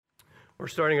We're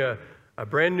starting a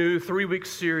brand new 3-week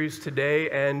series today,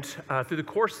 and through the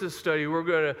course of this study,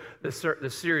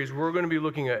 this series, we're going to be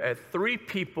looking at 3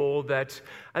 people that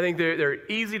I think they're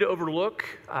easy to overlook.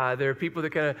 They're people that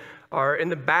kind of are in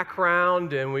the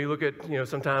background, and we look at,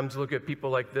 sometimes look at people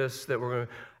like this that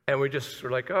we just are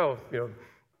like, oh,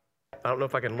 I don't know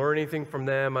if I can learn anything from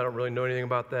them. I don't really know anything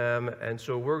about them, and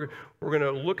so we're going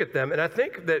to look at them, and I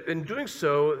think that in doing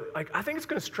so, I think it's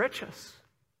going to stretch us.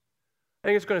 I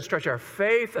think it's going to stretch our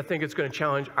faith. I think it's going to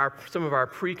challenge some of our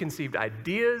preconceived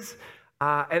ideas.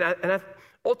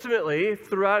 Ultimately,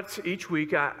 throughout each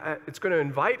week, it's going to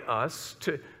invite us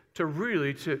to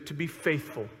really be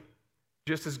faithful,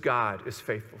 just as God is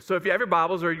faithful. So if you have your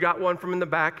Bibles or you got one from in the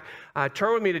back,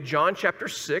 turn with me to John chapter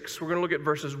 6. We're going to look at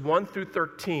verses 1 through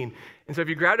 13. And so if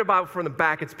you grab a Bible from the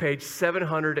back, it's page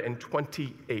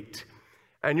 728.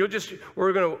 And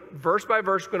we're going to, verse by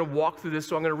verse, we're going to walk through this.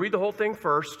 So I'm going to read the whole thing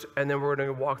first, and then we're going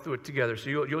to walk through it together.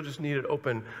 So you'll just need it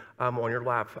open on your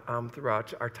lap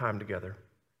throughout our time together.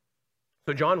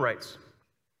 So John writes,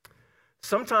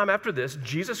 "Sometime after this,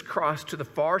 Jesus crossed to the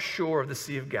far shore of the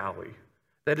Sea of Galilee,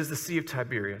 that is the Sea of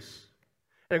Tiberias.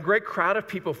 And a great crowd of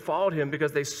people followed him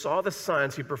because they saw the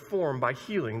signs he performed by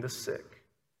healing the sick.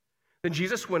 Then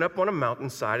Jesus went up on a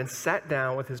mountainside and sat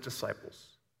down with his disciples.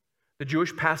 The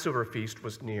Jewish Passover feast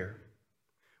was near.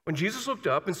 When Jesus looked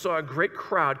up and saw a great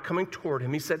crowd coming toward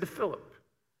him, he said to Philip,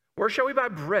 'Where shall we buy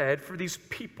bread for these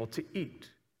people to eat?'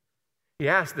 He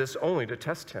asked this only to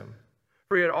test him,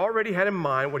 for he had already had in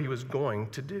mind what he was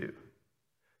going to do.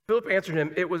 Philip answered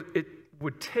him, it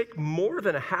would take more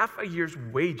than half a year's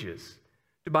wages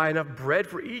to buy enough bread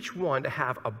for each one to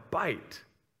have a bite.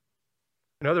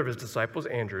 Another of his disciples,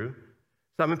 Andrew,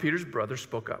 Simon Peter's brother,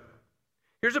 spoke up.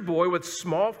 'Here's a boy with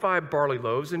 5 barley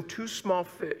loaves and 2 small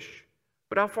fish.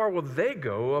 But how far will they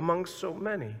go among so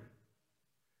many?'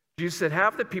 Jesus said,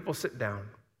 'Have the people sit down.'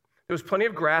 There was plenty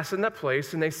of grass in that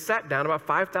place, and they sat down. About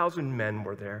 5,000 men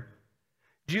were there.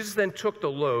 Jesus then took the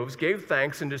loaves, gave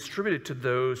thanks, and distributed to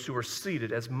those who were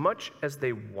seated as much as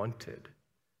they wanted.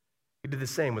 He did the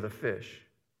same with the fish.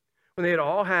 When they had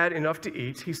all had enough to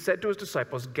eat, he said to his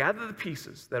disciples, 'Gather the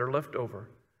pieces that are left over.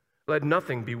 Let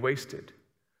nothing be wasted.'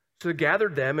 So they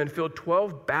gathered them and filled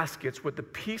 12 baskets with the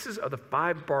pieces of the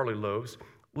 5 barley loaves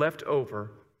left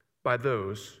over by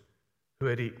those who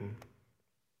had eaten."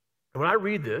 And when I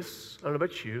read this, I don't know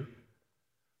about you,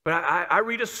 but I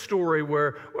read a story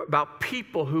about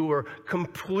people who were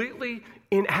completely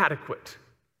inadequate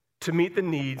to meet the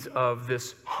needs of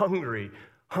this hungry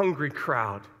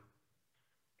crowd.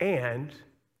 And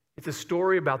it's a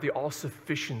story about the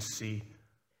all-sufficiency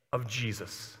of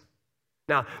Jesus.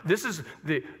 Now, this is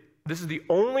the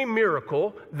only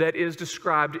miracle that is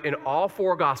described in all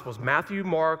 4 Gospels, Matthew,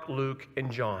 Mark, Luke,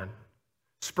 and John.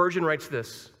 Spurgeon writes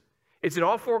this, "It's in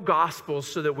all 4 Gospels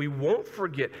so that we won't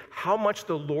forget how much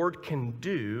the Lord can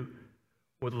do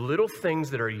with little things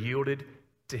that are yielded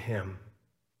to him."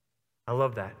 I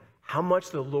love that. How much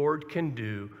the Lord can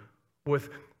do with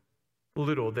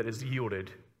little that is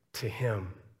yielded to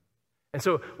him. And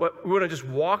so we want to just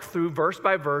walk through verse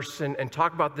by verse and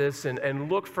talk about this and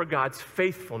look for God's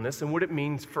faithfulness and what it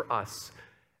means for us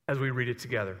as we read it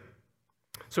together.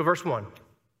 So verse 1.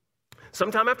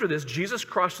 Sometime after this, Jesus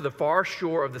crossed to the far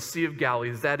shore of the Sea of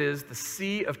Galilee, that is, the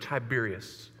Sea of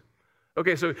Tiberias.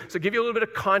 Okay, so give you a little bit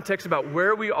of context about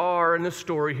where we are in the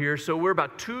story here. So we're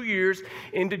about 2 years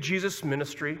into Jesus'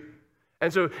 ministry.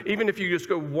 And so even if you just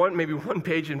go maybe one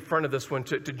page in front of this one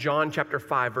to John chapter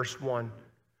 5, verse 1,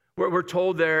 we're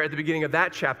told there at the beginning of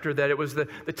that chapter that it was the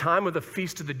time of the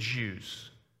Feast of the Jews.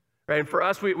 Right? And for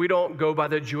us, we don't go by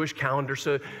the Jewish calendar,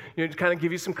 so to kind of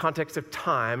give you some context of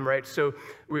time, right? So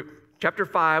chapter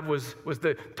 5 was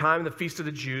the time of the Feast of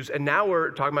the Jews, and now we're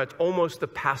talking about it's almost the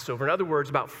Passover. In other words,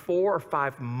 about 4 or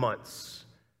 5 months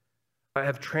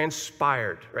have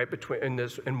transpired, right,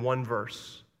 in one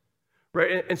verse.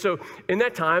 Right? And so in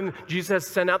that time, Jesus has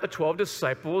sent out the 12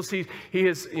 disciples. He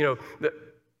has,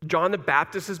 John the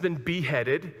Baptist has been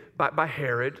beheaded by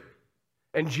Herod,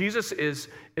 and Jesus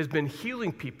has been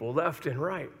healing people left and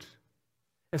right.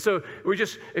 And so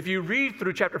if you read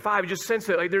through chapter 5, you just sense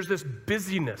that there's this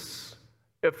busyness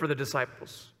for the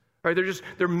disciples. Right?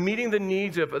 They're meeting the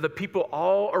needs of the people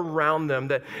all around them.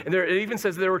 It even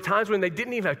says there were times when they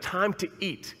didn't even have time to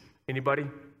eat. Anybody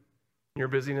in your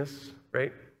busyness,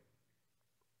 right?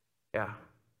 Yeah,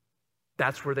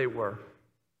 that's where they were.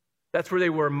 That's where they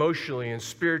were emotionally and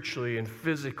spiritually and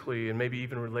physically and maybe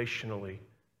even relationally.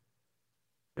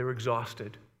 They were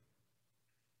exhausted.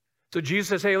 So Jesus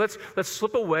says, hey, let's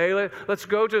slip away. Let's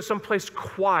go to someplace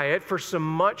quiet for some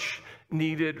much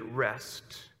needed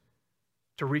rest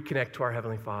to reconnect to our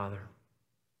Heavenly Father.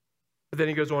 But then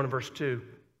he goes on in verse 2.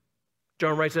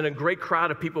 John writes, and a great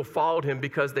crowd of people followed him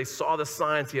because they saw the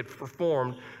signs he had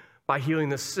performed by healing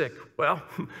the sick. Well,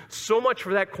 so much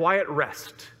for that quiet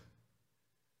rest.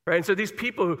 Right? And so these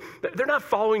people, they're not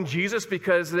following Jesus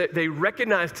because they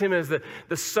recognized him as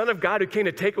the Son of God who came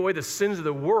to take away the sins of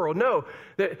the world. No,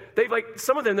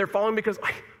 some of them, they're following because,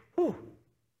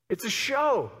 it's a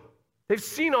show. They've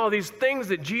seen all these things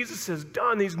that Jesus has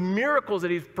done, these miracles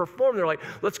that he's performed. They're like,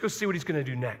 let's go see what he's going to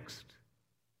do next.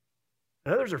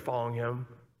 And others are following him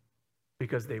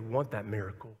because they want that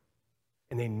miracle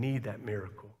and they need that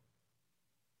miracle.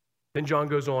 Then John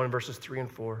goes on in verses 3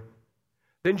 and 4.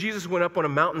 Then Jesus went up on a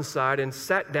mountainside and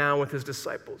sat down with his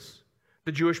disciples.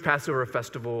 The Jewish Passover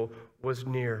festival was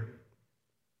near.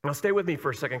 Now stay with me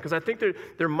for a second because I think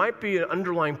there might be an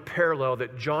underlying parallel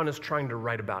that John is trying to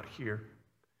write about here.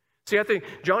 See, I think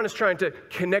John is trying to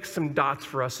connect some dots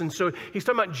for us. And so he's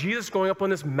talking about Jesus going up on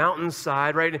this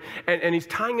mountainside, right? And he's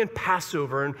tying in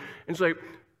Passover. And it's like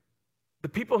the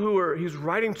people he's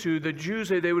writing to, the Jews,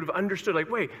 they would have understood, like,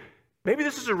 wait, maybe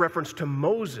this is a reference to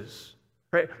Moses,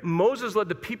 right? Moses led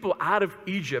the people out of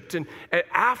Egypt. And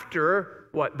after,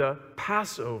 the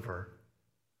Passover.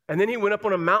 And then he went up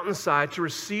on a mountainside to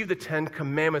receive the 10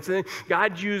 commandments. And then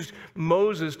God used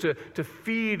Moses to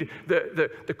feed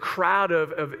the crowd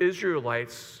of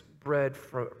Israelites bread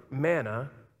from manna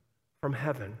from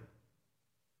heaven.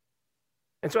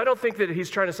 And so I don't think that he's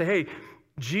trying to say, hey,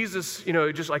 Jesus,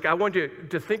 just like I want you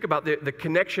to think about the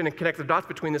connection and connect the dots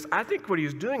between this. I think what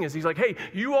he's doing is he's like, hey,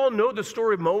 you all know the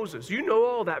story of Moses. You know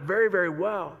all that very, very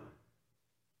well.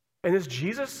 And this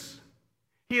Jesus,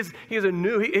 He is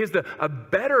a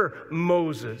better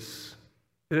Moses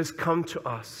that has come to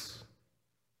us.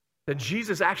 That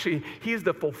Jesus actually, he is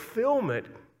the fulfillment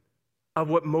of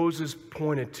what Moses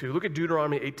pointed to. Look at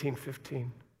Deuteronomy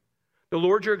 18:15. The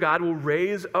Lord your God will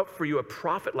raise up for you a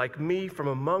prophet like me from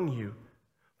among you,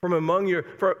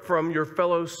 from your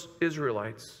fellow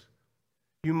Israelites.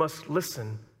 You must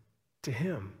listen to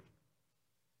him.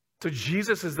 So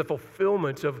Jesus is the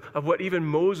fulfillment of what even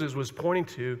Moses was pointing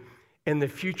to in the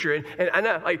future. And I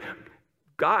know, like,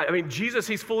 God, Jesus,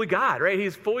 he's fully God, right?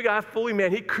 He's fully God, fully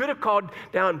man. He could have called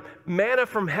down manna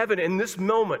from heaven in this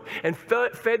moment and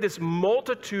fed this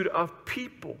multitude of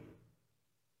people.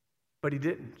 But he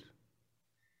didn't.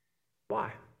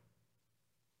 Why?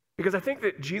 Because I think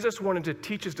that Jesus wanted to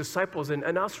teach his disciples, and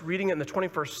us reading it in the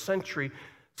 21st century,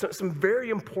 some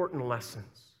very important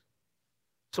lessons.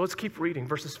 So let's keep reading,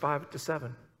 verses 5 to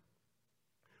 7.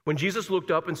 When Jesus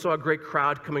looked up and saw a great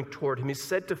crowd coming toward him, he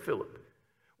said to Philip,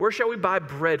 where shall we buy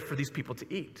bread for these people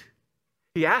to eat?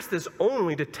 He asked this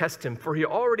only to test him, for he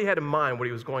already had in mind what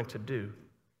he was going to do.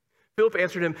 Philip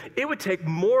answered him, it would take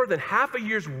more than half a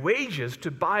year's wages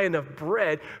to buy enough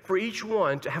bread for each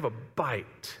one to have a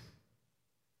bite.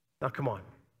 Now, come on.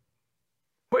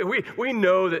 We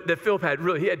know that Philip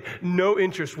had no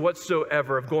interest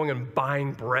whatsoever of going and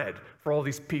buying bread for all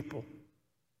these people.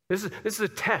 This is a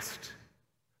test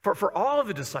for all of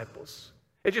the disciples.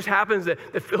 It just happens that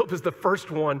Philip is the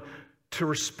first one to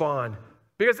respond.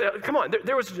 Because, come on,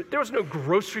 there was no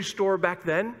grocery store back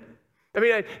then.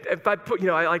 If I put,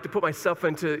 I like to put myself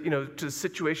into, to the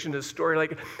situation, to the story.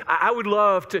 Like, I would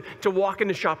love to walk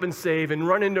into Shop and Save and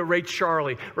run into Ray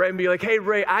Charlie, right? And be like, hey,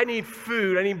 Ray, I need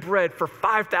food. I need bread for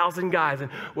 5,000 guys. And,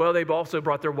 well, they've also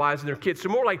brought their wives and their kids. So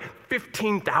more like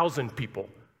 15,000 people,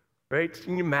 right?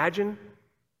 Can you imagine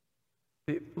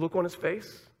the look on his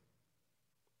face?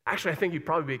 Actually, I think he'd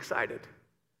probably be excited.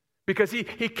 Because he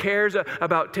cares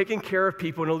about taking care of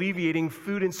people and alleviating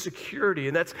food insecurity.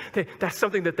 And that's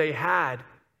something that they had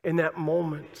in that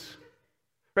moment.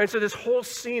 Right? So this whole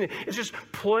scene is just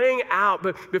playing out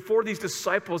before these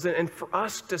disciples and for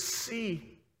us to see.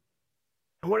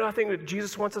 And what do I think that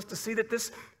Jesus wants us to see? That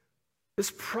this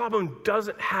problem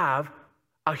doesn't have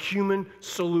a human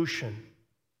solution.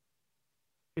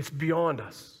 It's beyond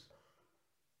us.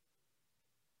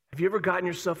 Have you ever gotten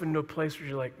yourself into a place where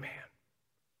you're like, man,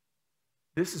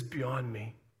 this is beyond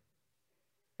me.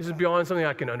 This is beyond something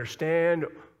I can understand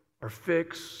or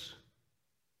fix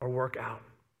or work out.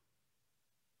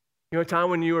 A time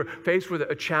when you were faced with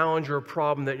a challenge or a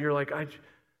problem that you're like,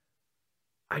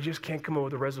 I just can't come up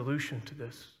with a resolution to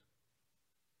this.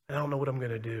 And I don't know what I'm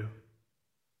going to do.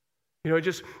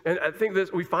 And I think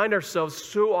that we find ourselves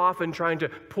so often trying to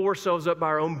pull ourselves up by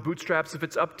our own bootstraps. If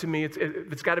it's up to me,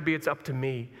 it's got to be, it's up to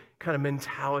me kind of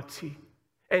mentality.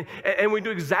 And we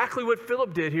do exactly what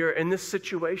Philip did here in this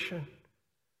situation.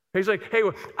 He's like, hey,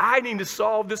 I need to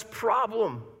solve this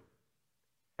problem.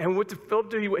 And what did Philip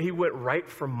do? He went right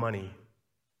for money,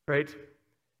 right?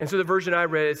 And so the version I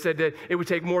read, it said that it would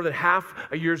take more than half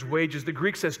a year's wages. The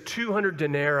Greek says 200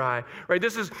 denarii, right?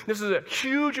 This is a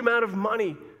huge amount of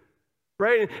money,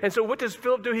 right? And so what does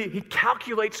Philip do? He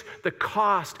calculates the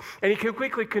cost, and he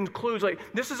quickly concludes, like,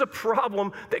 this is a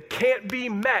problem that can't be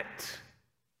met.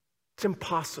 It's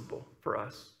impossible for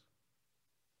us.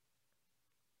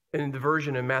 And in the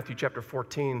version in Matthew chapter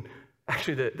 14,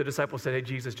 actually the disciples said, hey,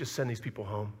 Jesus, just send these people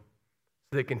home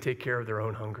so they can take care of their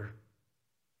own hunger.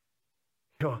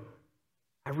 You know,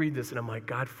 I read this and I'm like,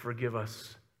 God, forgive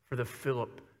us for the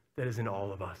Philip that is in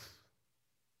all of us.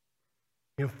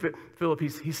 You know, Philip,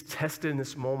 he's tested in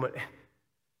this moment.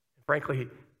 Frankly,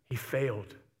 he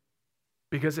failed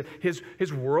because his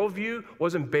worldview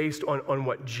wasn't based on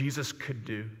what Jesus could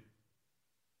do,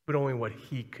 but only what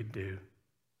he could do.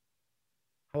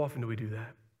 How often do we do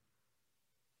that?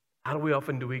 How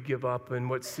often do we give up in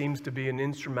what seems to be an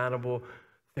insurmountable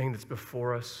thing that's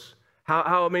before us?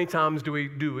 How many times do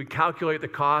we calculate the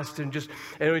cost and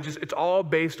it's all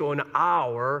based on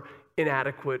our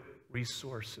inadequate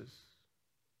resources?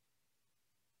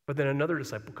 But then another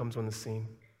disciple comes on the scene.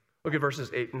 Look at verses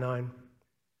 8 and 9.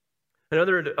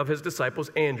 Another of his disciples,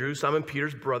 Andrew, Simon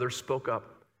Peter's brother, spoke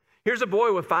up. Here's a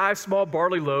boy with 5 small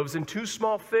barley loaves and 2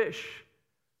 small fish.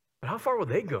 But how far will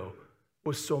they go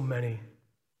with so many?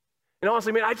 And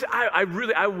honestly, man, I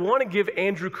want to give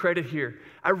Andrew credit here.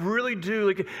 I really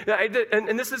do.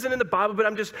 And this isn't in the Bible, but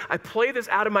I play this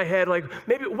out of my head. Like,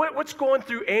 maybe what's going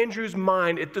through Andrew's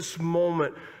mind at this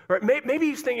moment? Right? Maybe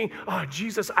he's thinking, oh,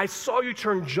 Jesus, I saw you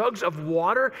turn jugs of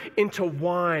water into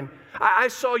wine. I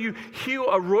saw you heal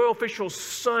a royal official's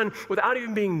son without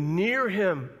even being near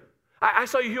him. I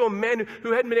saw you heal a man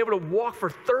who hadn't been able to walk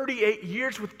for 38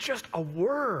 years with just a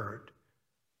word.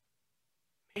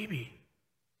 Maybe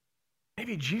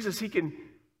Jesus, he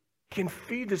can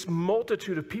feed this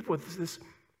multitude of people with this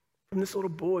from this little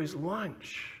boy's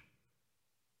lunch,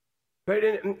 right?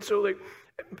 And so, like,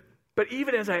 but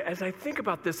even as I think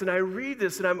about this and I read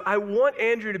this, and I want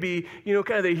Andrew to be, you know,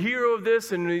 kind of the hero of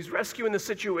this, and he's rescuing the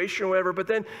situation or whatever. But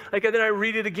then, then I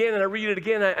read it again and I read it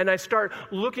again, and I start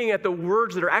looking at the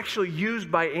words that are actually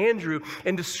used by Andrew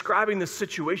in describing the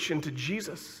situation to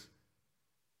Jesus.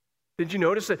 Did you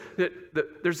notice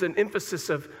that there's an emphasis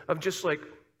of just like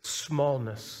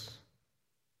smallness?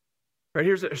 Right,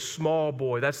 here's a small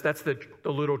boy. That's the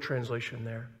little translation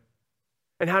there.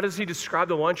 And how does he describe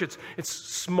the lunch? It's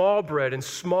small bread and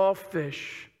small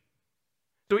fish.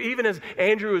 So even as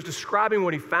Andrew is describing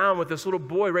what he found with this little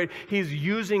boy, right, he's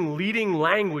using leading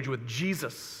language with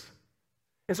Jesus.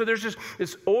 And so there's just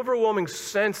this overwhelming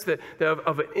sense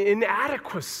of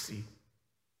inadequacy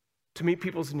to meet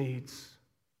people's needs.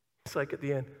 It's like at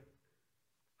the end,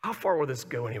 how far will this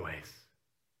go anyways?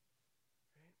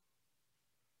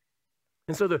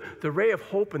 And so the ray of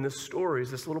hope in this story is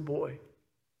this little boy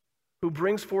who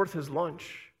brings forth his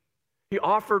lunch. He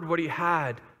offered what he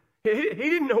had. He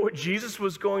didn't know what Jesus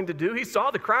was going to do. He saw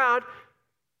the crowd,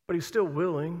 but he's still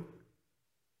willing.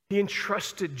 He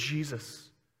entrusted Jesus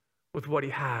with what he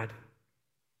had.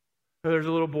 Now, there's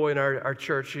a little boy in our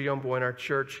church, a young boy in our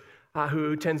church,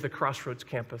 who attends the Crossroads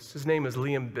campus. His name is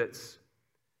Liam Bitts.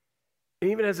 And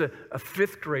even as a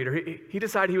 5th grader, he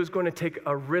decided he was going to take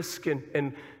a risk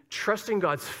in trusting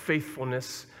God's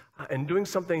faithfulness and doing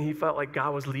something he felt like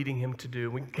God was leading him to do.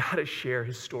 We got to share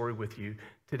his story with you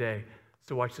today.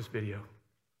 So watch this video.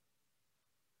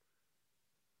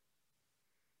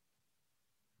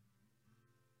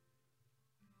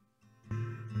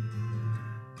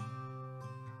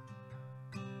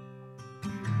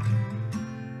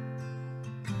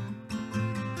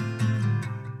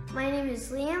 My name is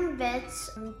Liam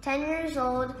Bitts. I'm 10 years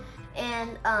old,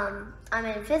 and I'm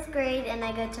in 5th grade, and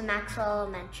I go to Maxwell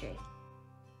Elementary.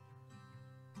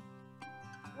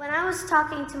 When I was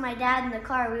talking to my dad in the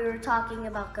car, we were talking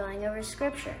about going over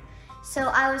scripture.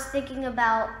 So I was thinking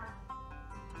about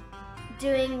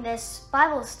doing this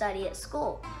Bible study at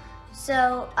school.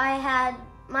 So I had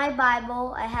my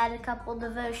Bible, I had a couple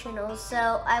devotionals.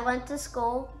 So I went to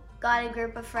school, got a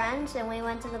group of friends, and we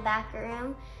went to the back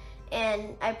room.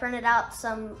 And I printed out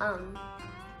some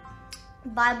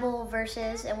Bible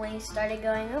verses, and we started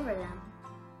going over them.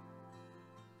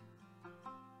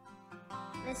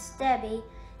 Miss Debbie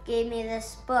gave me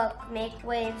this book, Make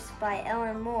Waves by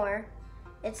Ellen Moore.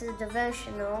 It's a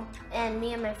devotional, and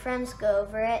me and my friends go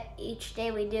over it. Each day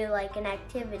we do like an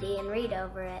activity and read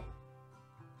over it.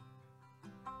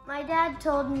 My dad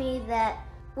told me that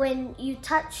when you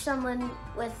touch someone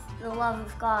with the love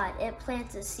of God, it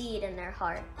plants a seed in their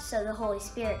heart so the Holy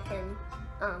Spirit can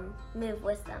move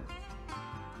with them.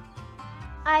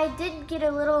 I did get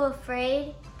a little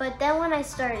afraid, but then when I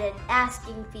started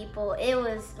asking people, it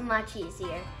was much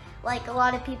easier. Like, a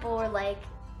lot of people were like,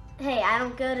 hey, I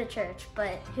don't go to church,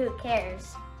 but who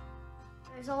cares?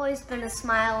 There's always been a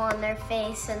smile on their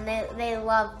face, and they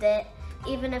loved it.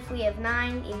 Even if we have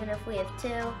 9, even if we have 2,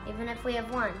 even if we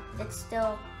have 1, it's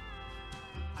still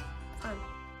fun.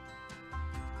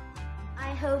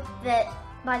 I hope that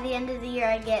by the end of the year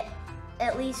I get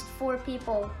at least 4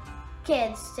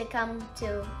 kids to come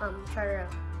to Charter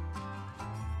Oak.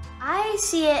 I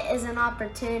see it as an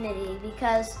opportunity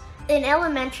because in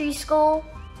elementary school,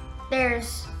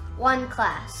 there's 1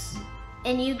 class,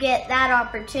 and you get that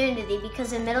opportunity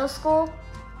because in middle school,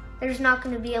 there's not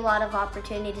going to be a lot of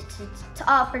opportunities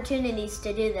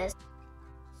to do this.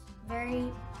 It's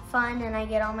very fun, and I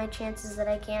get all my chances that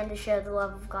I can to show the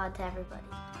love of God to everybody.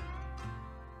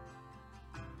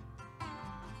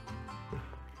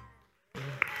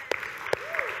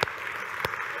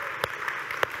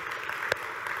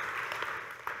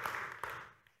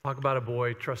 Talk about a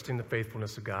boy trusting the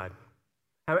faithfulness of God.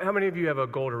 How many of you have a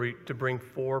goal to bring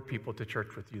 4 people to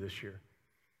church with you this year?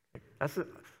 That's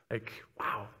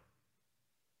wow.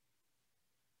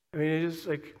 I mean, it's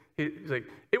like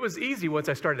it was easy once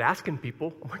I started asking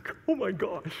people. I'm like, oh my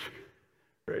gosh,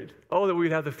 right? Oh, that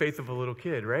we'd have the faith of a little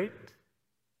kid, right?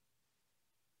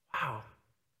 Wow.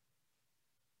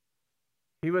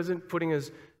 He wasn't putting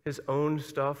his own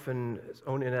stuff and his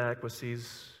own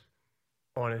inadequacies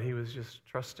on it. He was just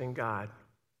trusting God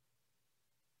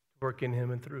to work in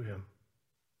him and through him.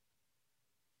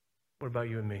 What about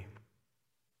you and me?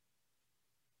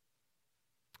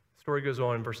 The story goes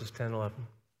on in verses 10 and 11.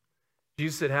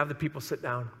 Jesus said, have the people sit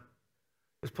down.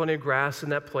 There's plenty of grass in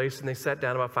that place, and they sat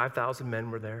down. About 5,000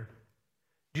 men were there.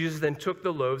 Jesus then took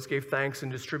the loaves, gave thanks,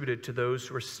 and distributed to those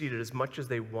who were seated as much as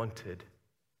they wanted.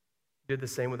 He did the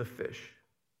same with the fish.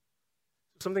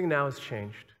 Something now has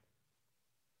changed.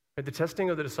 The testing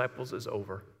of the disciples is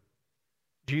over.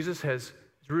 Jesus has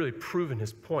really proven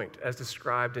his point as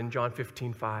described in John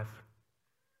 15:5.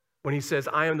 When he says,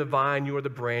 I am the vine, you are the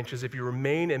branches. If you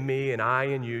remain in me and I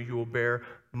in you, you will bear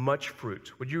much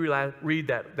fruit. Would you read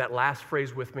that last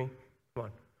phrase with me? Come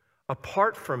on.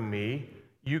 Apart from me,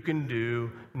 you can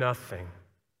do nothing.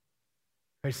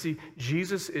 I see,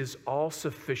 Jesus is all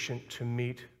sufficient to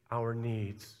meet our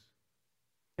needs.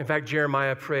 In fact,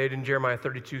 Jeremiah prayed in Jeremiah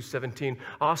 32:17,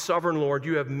 Ah, sovereign Lord,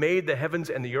 you have made the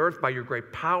heavens and the earth by your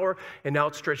great power and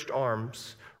outstretched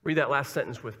arms. Read that last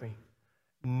sentence with me.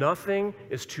 Nothing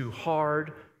is too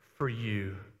hard for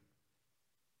you.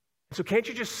 So can't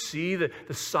you just see the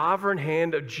sovereign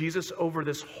hand of Jesus over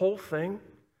this whole thing,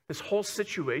 this whole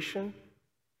situation?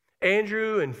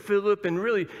 Andrew and Philip and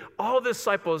really all the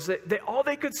disciples, all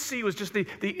they could see was just the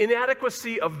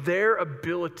inadequacy of their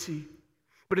ability.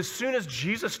 But as soon as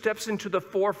Jesus steps into the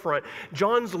forefront,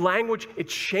 John's language, it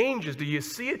changes. Do you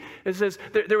see it? It says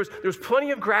there was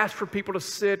plenty of grass for people to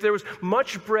sit. There was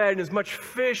much bread and as much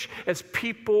fish as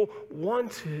people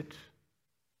wanted.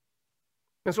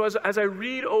 And so as I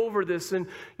read over this, and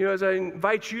as I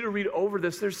invite you to read over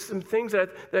this, there's some things that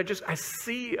I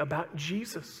see about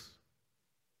Jesus.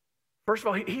 First of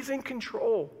all, he's in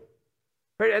control.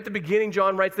 Right at the beginning,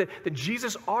 John writes that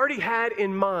Jesus already had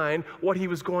in mind what he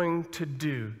was going to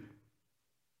do.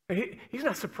 He's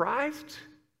not surprised.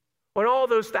 When all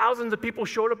those thousands of people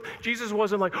showed up, Jesus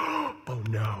wasn't like, oh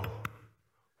no,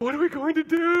 what are we going to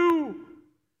do?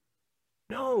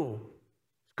 No,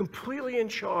 he's completely in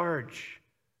charge.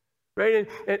 Right?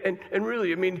 And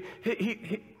really, I mean,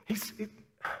 he's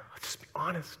let's just be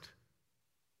honest.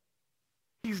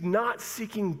 He's not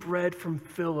seeking bread from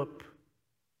Philip.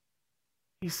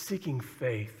 He's seeking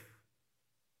faith.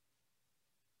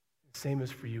 Same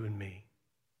as for you and me.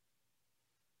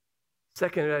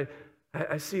 Second,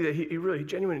 I see that he really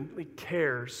genuinely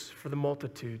cares for the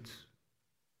multitudes.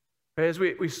 As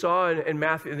we saw in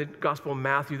Matthew, in the Gospel of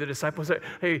Matthew, the disciples said,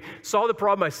 hey, saw the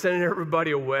problem by sending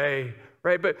everybody away.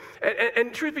 Right? But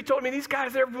and truth be told, these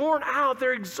guys, they're worn out,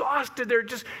 they're exhausted,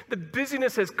 the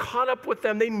busyness has caught up with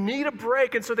them. They need a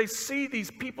break, and so they see these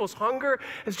people's hunger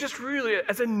as just really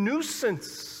as a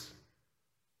nuisance.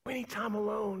 We need time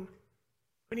alone.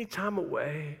 We need time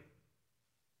away.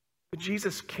 But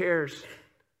Jesus cares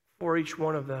for each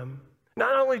one of them.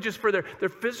 Not only just for their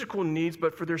physical needs,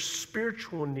 but for their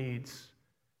spiritual needs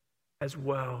as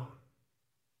well.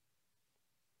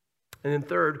 And then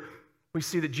third, we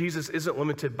see that Jesus isn't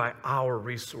limited by our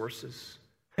resources.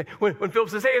 When Philip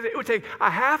says, hey, it would take a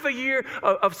half a year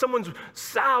of someone's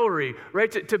salary, right,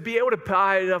 to be able to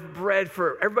buy enough bread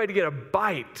for everybody to get a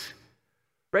bite,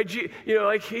 right?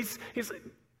 Jesus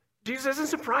isn't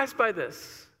surprised by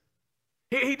this.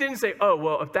 He didn't say, oh,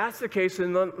 well, if that's the case,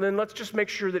 then let's just make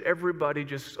sure that everybody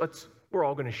we're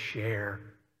all going to share.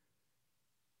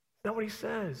 That's not what he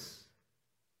says.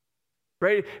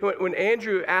 Right? When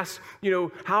Andrew asked,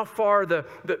 how far the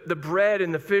bread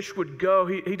and the fish would go,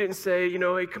 he didn't say,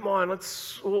 hey, come on,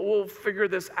 we'll figure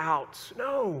this out.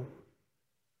 No.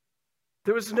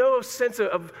 There was no sense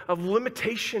of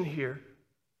limitation here,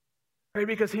 right?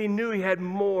 Because he knew he had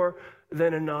more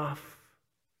than enough.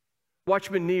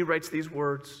 Watchman Nee writes these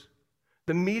words: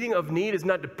 the meeting of need is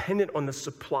not dependent on the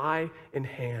supply in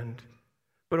hand,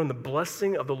 but on the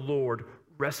blessing of the Lord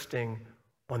resting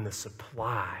on the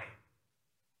supply.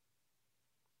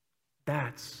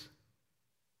 That's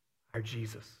our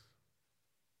Jesus.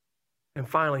 And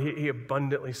finally, he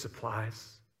abundantly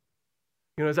supplies.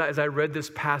 As I read this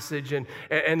passage and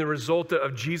the result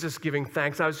of Jesus giving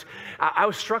thanks, I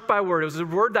was struck by a word. It was a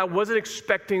word that I wasn't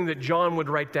expecting that John would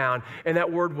write down, and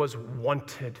that word was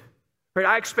wanted. Right?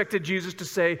 I expected Jesus to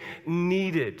say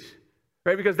needed,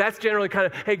 right? Because that's generally kind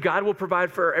of, hey, God will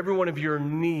provide for every one of your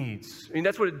needs. I mean,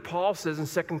 that's what Paul says in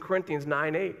 2 Corinthians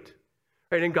 9:8.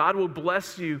 Right? And God will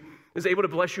bless you, is able to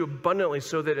bless you abundantly,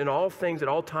 so that in all things, at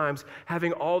all times,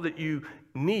 having all that you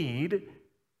need,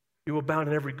 you will abound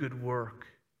in every good work.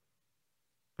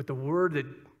 But the word that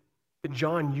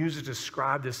John uses to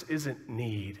describe this isn't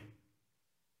need.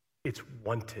 It's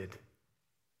wanted.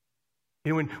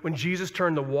 When Jesus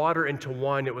turned the water into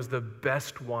wine, it was the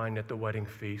best wine at the wedding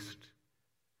feast.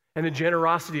 And the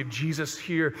generosity of Jesus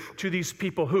here to these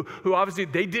people who obviously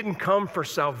they didn't come for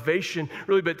salvation,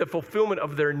 really, but the fulfillment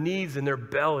of their needs in their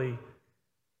belly,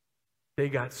 they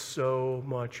got so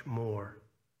much more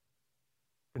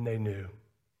than they knew.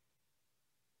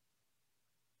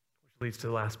 Which leads to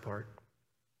the last part,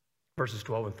 verses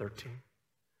 12 and 13.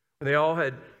 When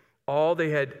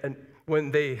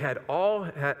they had all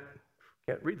had,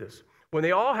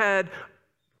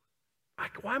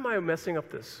 why am I messing up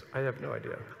this? I have no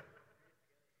idea.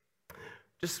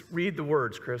 Just read the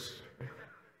words, Chris.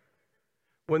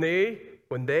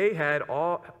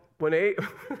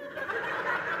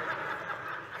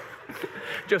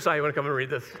 Josiah, you want to come and read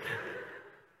this?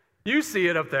 You see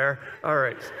it up there. All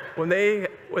right. When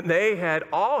they had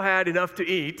all had enough to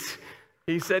eat,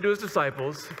 he said to his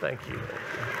disciples, thank you.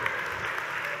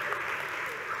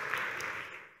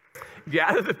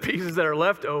 Gather the pieces that are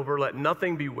left over, let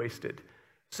nothing be wasted.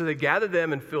 So they gathered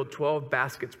them and filled 12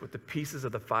 baskets with the pieces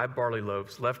of the 5 barley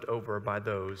loaves left over by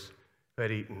those who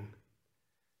had eaten.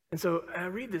 And so I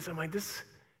read this, I'm like,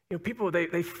 people,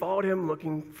 they followed him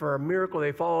looking for a miracle.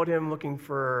 They followed him looking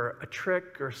for a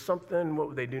trick or something. What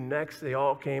would they do next? They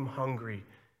all came hungry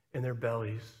in their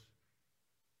bellies.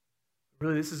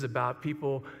 Really, this is about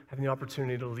people having the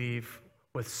opportunity to leave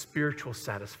with spiritual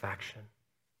satisfaction.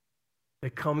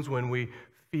 It comes when we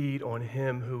feed on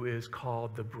him who is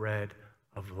called the bread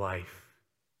of life.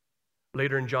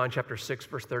 Later in John chapter 6,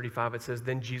 verse 35, it says,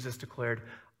 then Jesus declared,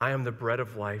 I am the bread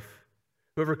of life.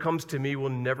 Whoever comes to me will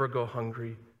never go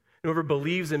hungry. Whoever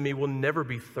believes in me will never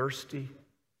be thirsty.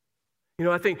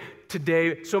 I think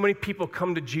today so many people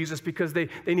come to Jesus because they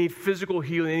need physical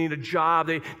healing, they need a job,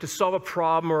 to solve a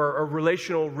problem or a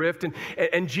relational rift.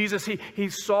 And Jesus, he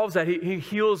solves that. He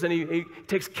heals and he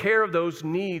takes care of those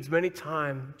needs many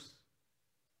times.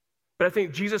 But I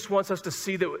think Jesus wants us to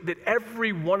see that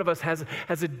every one of us has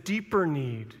a deeper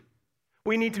need.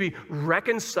 We need to be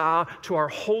reconciled to our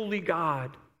holy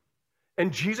God.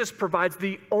 And Jesus provides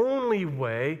the only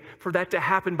way for that to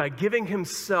happen by giving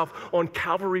himself on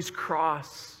Calvary's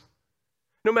cross.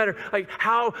 No matter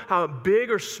how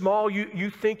big or small you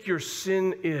think your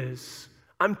sin is,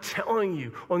 I'm telling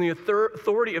you on the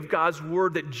authority of God's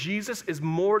word that Jesus is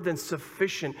more than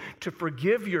sufficient to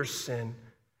forgive your sin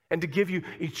and to give you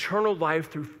eternal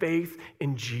life through faith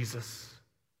in Jesus.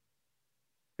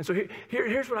 And so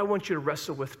here's what I want you to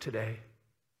wrestle with today.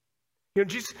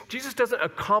 Jesus doesn't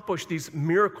accomplish these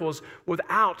miracles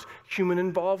without human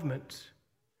involvement.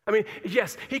 I mean,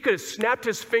 yes, he could have snapped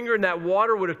his finger and that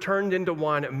water would have turned into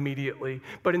wine immediately.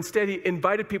 But instead, he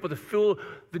invited people to fill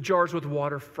the jars with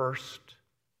water first.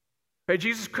 Right?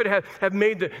 Jesus could have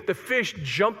made the fish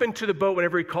jump into the boat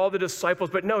whenever he called the disciples.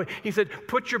 But no, he said,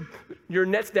 put your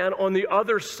nets down on the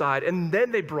other side. And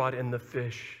then they brought in the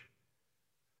fish.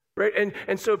 Right?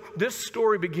 And so this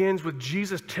story begins with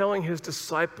Jesus telling his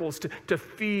disciples to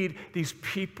feed these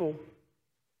people.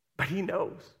 But he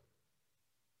knows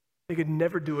they could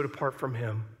never do it apart from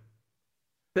him.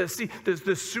 See,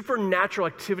 the supernatural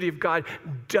activity of God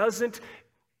doesn't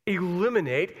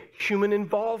eliminate human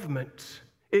involvement.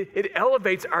 It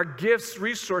elevates our gifts,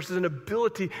 resources, and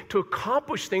ability to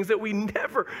accomplish things that we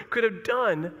never could have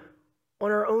done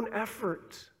on our own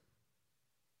effort.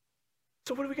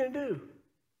 So what are we going to do?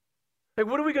 Like,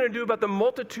 what are we going to do about the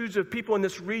multitudes of people in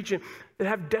this region that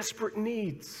have desperate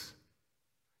needs?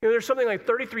 You know, there's something like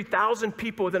 33,000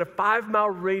 people within a 5-mile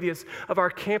radius of our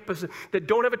campus that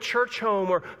don't have a church home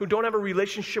or who don't have a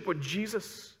relationship with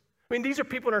Jesus. I mean, these are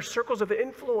people in our circles of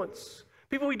influence,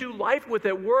 people we do life with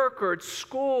at work or at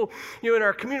school, you know, in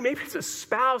our community. Maybe it's a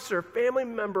spouse or a family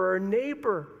member or a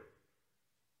neighbor.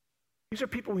 These are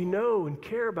people we know and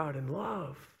care about and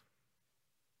love.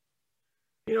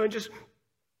 You know, and just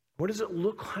what does it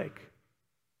look like?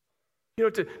 You know,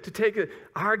 to take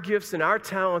our gifts and our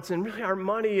talents and really our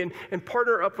money and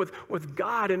partner up with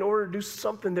God in order to do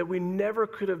something that we never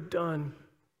could have done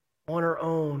on our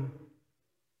own.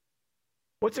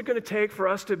 What's it going to take for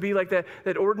us to be like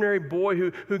that ordinary boy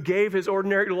who gave his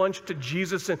ordinary lunch to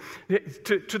Jesus and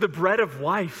to the bread of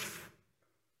life,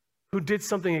 who did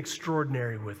something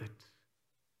extraordinary with it?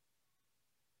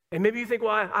 And maybe you think,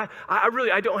 well,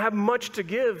 I don't have much to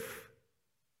give.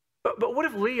 But what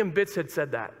if Liam Bitts had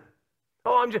said that?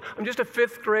 Oh, I'm just a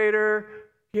 5th grader.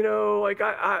 You know, like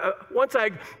once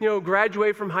I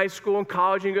graduate from high school and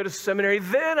college and go to seminary,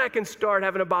 then I can start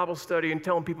having a Bible study and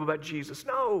telling people about Jesus.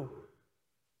 No.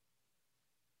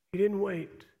 He didn't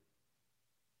wait.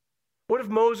 What if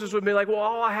Moses would be like, well,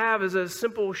 all I have is a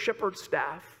simple shepherd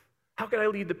staff. How can I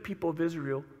lead the people of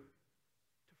Israel to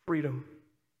freedom?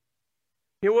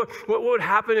 You know, what would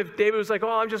happen if David was like,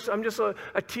 oh, I'm just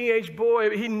a teenage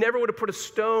boy? He never would have put a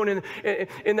stone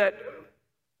in that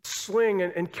sling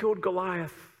and killed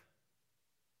Goliath.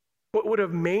 What would a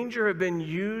manger have been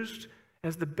used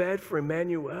as the bed for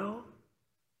Emmanuel?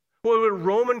 Would a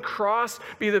Roman cross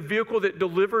be the vehicle that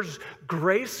delivers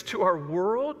grace to our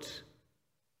world?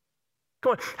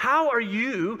 Come on, how are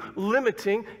you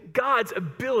limiting God's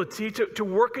ability to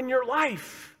work in your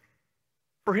life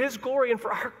for His glory and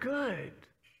for our good?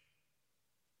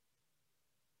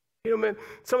 You know, man,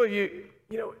 some of you,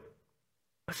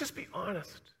 let's just be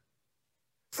honest.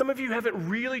 Some of you haven't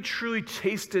really, truly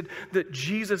tasted that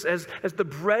Jesus as the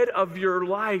bread of your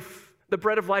life, the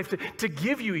bread of life to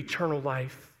give you eternal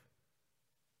life.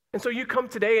 And so you come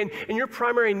today and your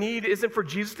primary need isn't for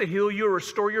Jesus to heal you or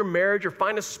restore your marriage or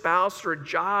find a spouse or a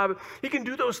job. He can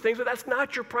do those things, but that's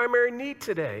not your primary need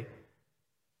today.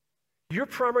 Your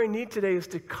primary need today is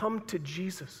to come to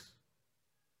Jesus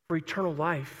for eternal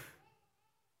life.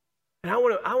 And I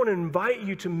want to invite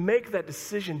you to make that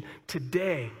decision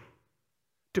today,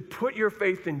 to put your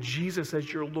faith in Jesus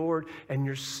as your Lord and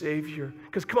your Savior.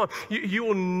 Because come on,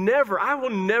 I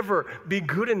will never be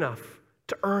good enough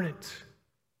to earn it.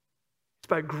 It's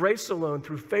by grace alone,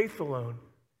 through faith alone,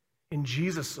 in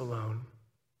Jesus alone.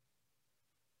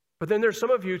 But then there's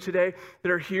some of you today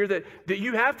that are here that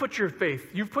you have put your faith,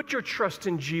 you've put your trust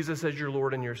in Jesus as your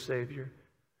Lord and your Savior.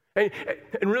 And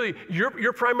really,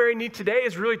 your primary need today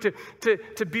is really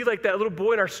to be like that little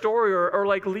boy in our story or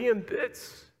like Liam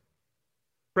Bitts,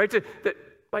 right? To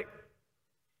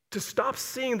stop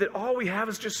seeing that all we have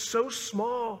is just so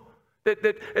small, that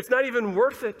it's not even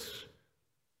worth it.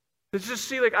 To just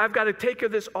see like I've got to take care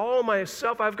of this all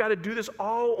myself. I've got to do this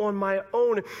all on my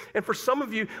own. And for some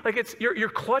of you, like you're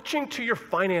clutching to your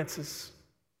finances.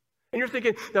 And you're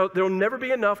thinking, no, there'll never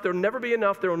be enough, there'll never be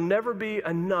enough, there'll never be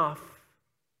enough.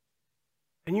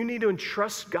 And you need to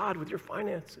entrust God with your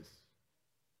finances.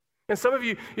 And some of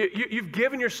you, you've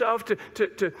given yourself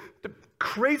to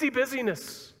crazy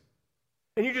busyness.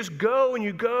 And you just go and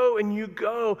you go and you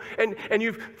go. And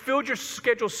you've filled your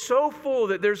schedule so full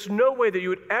that there's no way that you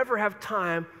would ever have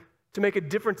time to make a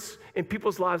difference in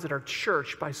people's lives at our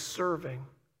church by serving.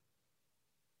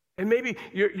 And maybe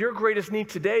your greatest need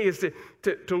today is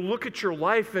to look at your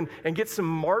life and get some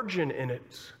margin in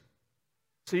it,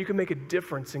 so you can make a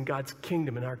difference in God's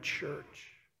kingdom in our church.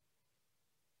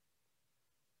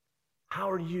 How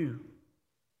are you?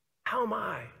 How am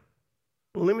I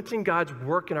limiting God's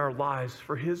work in our lives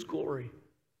for His glory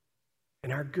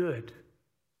and our good?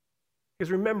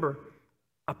 Because remember,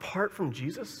 apart from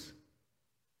Jesus,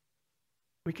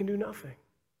 we can do nothing.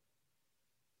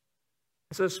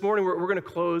 So this morning, we're going to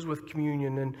close with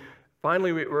communion. And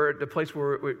finally, we're at the place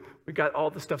where we got all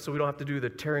the stuff so we don't have to do the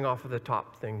tearing off of the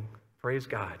top thing. Praise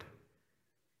God.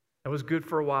 That was good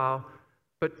for a while.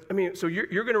 But, so you're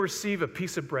going to receive a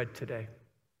piece of bread today.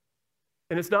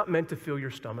 And it's not meant to fill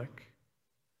your stomach.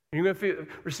 You're going to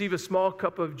receive a small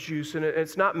cup of juice, and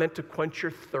it's not meant to quench your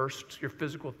thirst, your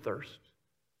physical thirst.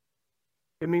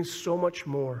 It means so much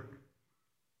more.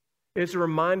 It's a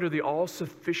reminder of the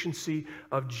all-sufficiency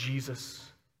of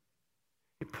Jesus.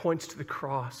 It points to the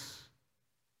cross.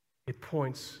 It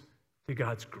points to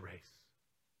God's grace.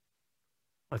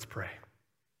 Let's pray.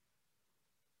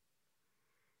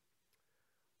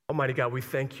 Almighty God, we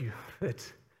thank you that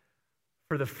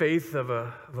for the faith of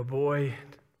a boy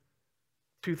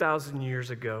 2,000 years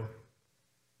ago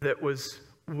that was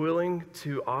willing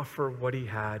to offer what he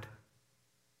had,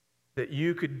 that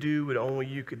you could do what only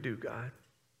you could do, God.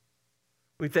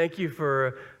 We thank you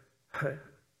for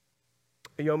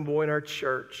a young boy in our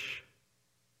church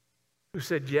who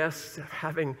said yes to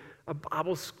having a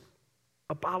Bible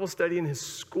study in his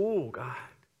school, God.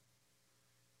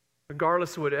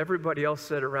 Regardless of what everybody else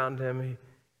said around him,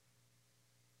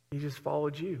 he just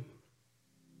followed you.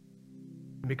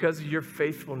 And because of your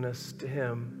faithfulness to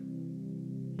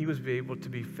him, he was able to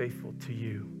be faithful to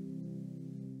you.